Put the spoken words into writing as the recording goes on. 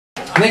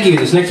Thank you.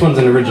 This next one's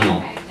an original.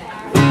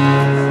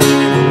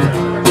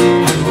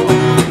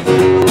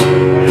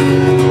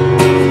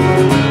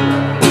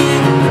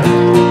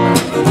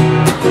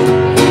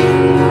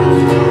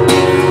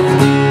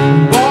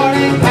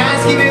 Boarding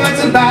pass, give me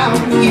what's about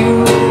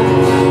you.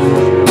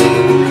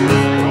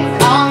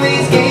 All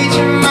these gates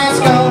you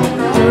must go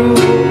through.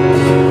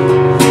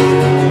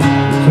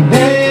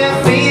 Familiar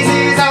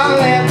faces all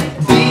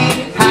left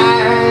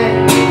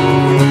behind.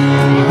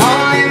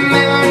 Only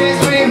memories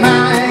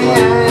remind.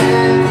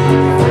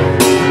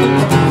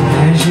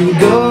 As you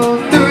go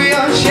through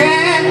your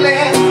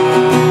checklist,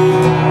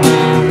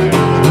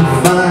 you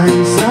find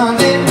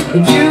something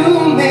you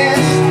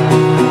missed.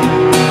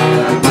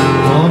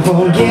 Don't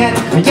forget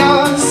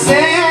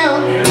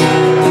yourself.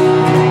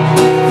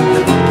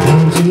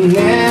 Don't you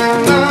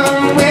never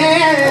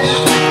wish.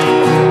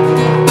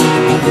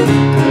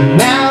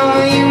 Now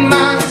you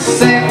must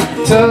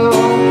settle.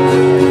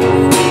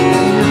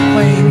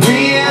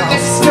 Read the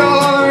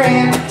story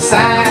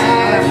inside.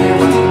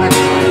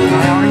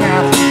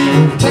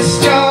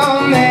 Test your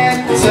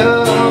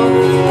mental.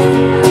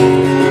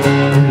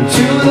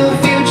 To the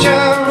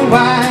future,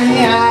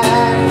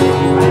 wide.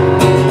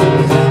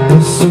 The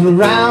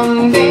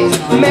surroundings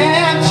may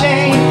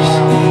change.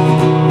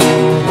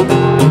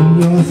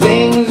 Your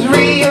things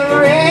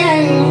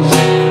rearranged.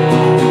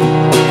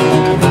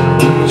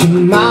 You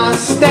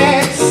must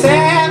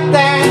accept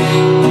that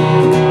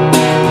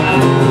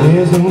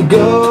there's no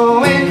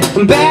going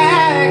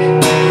back.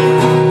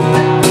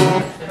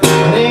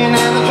 Didn't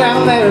have to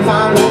travel very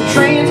far, no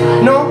trains,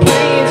 no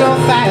planes or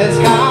fast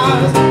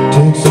cars.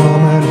 Take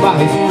some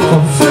advice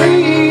for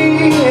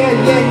free. Yeah.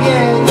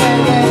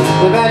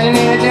 The passion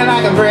hits you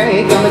like a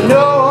break on the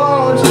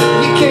nose.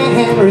 You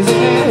can't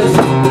resist.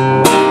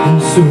 And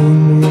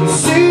soon you'll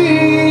see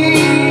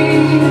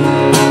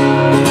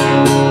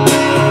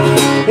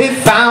it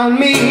found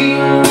me.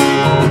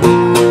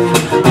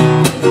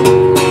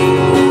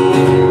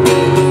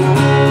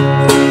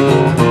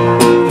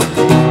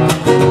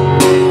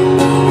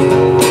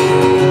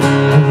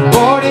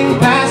 Boarding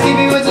pass, give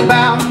me what's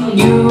about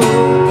you.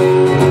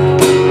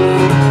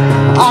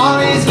 All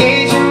these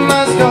gates you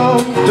must go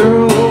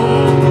through.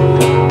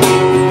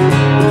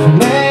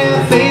 Familiar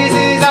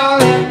faces all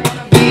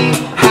left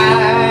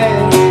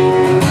behind.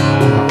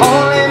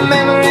 Only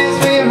memories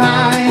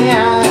remind.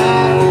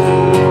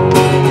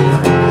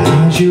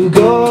 As you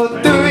go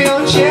through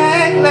your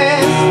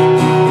checklist,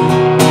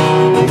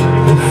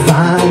 you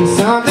find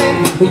something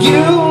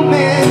you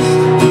missed.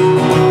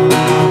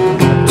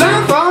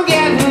 Don't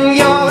forget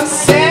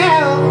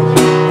yourself.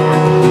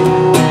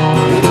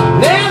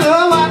 Never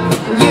what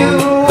you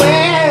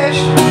wish.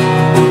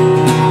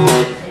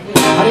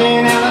 I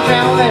didn't have to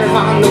travel very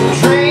far, no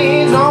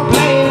trains, no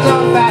planes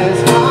or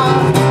fast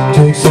cars.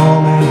 Take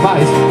some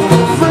advice